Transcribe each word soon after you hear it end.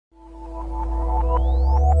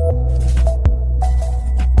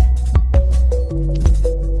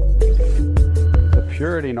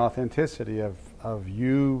sincerity and authenticity of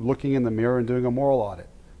you looking in the mirror and doing a moral audit.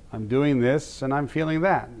 I'm doing this and I'm feeling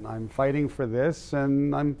that. I'm fighting for this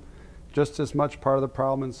and I'm just as much part of the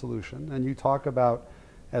problem and solution. And you talk about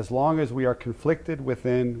as long as we are conflicted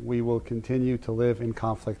within, we will continue to live in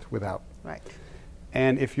conflict without. Right.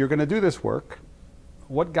 And if you're going to do this work,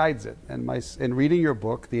 what guides it? And in reading your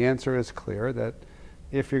book, the answer is clear that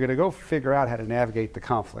if you're going to go figure out how to navigate the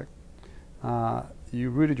conflict, you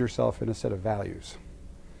rooted yourself in a set of values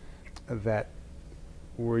that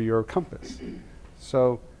were your compass.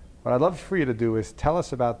 So what I'd love for you to do is tell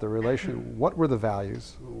us about the relation. What were the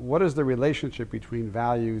values? What is the relationship between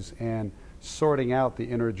values and sorting out the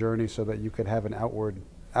inner journey so that you could have an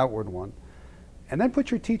outward one? And then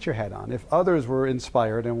put your teacher hat on. If others were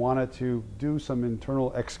inspired and wanted to do some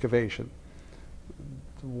internal excavation,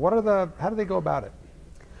 how do they go about it?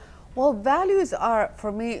 Well, values are,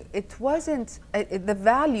 for me, it wasn't the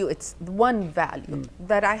value, it's one value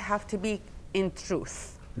that I have to be in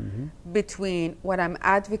truth between what I'm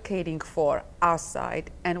advocating for outside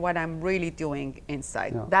and what I'm really doing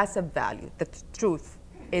inside. Yeah. That's a value. The truth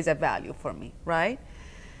is a value for me, right?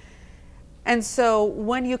 And so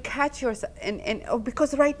when you catch yourself,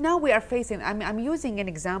 because right now we are facing, I'm using an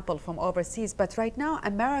example from overseas, but right now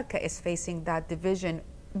America is facing that division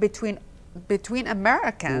between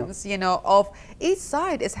Americans, you know, of each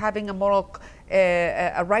side is having a moral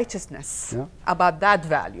a righteousness about that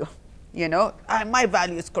value. You know, my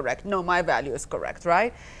value is correct. No, my value is correct,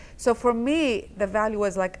 right? So for me, the value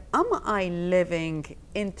was like, am I living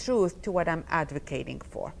in truth to what I'm advocating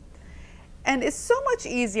for? And it's so much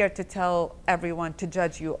easier to tell everyone to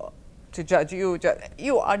judge you,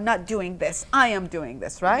 you are not doing this, I am doing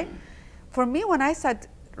this, right? For me, when I said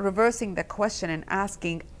reversing the question and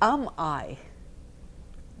asking, am I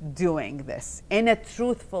doing this in a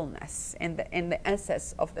truthfulness, in the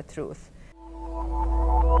essence of the truth?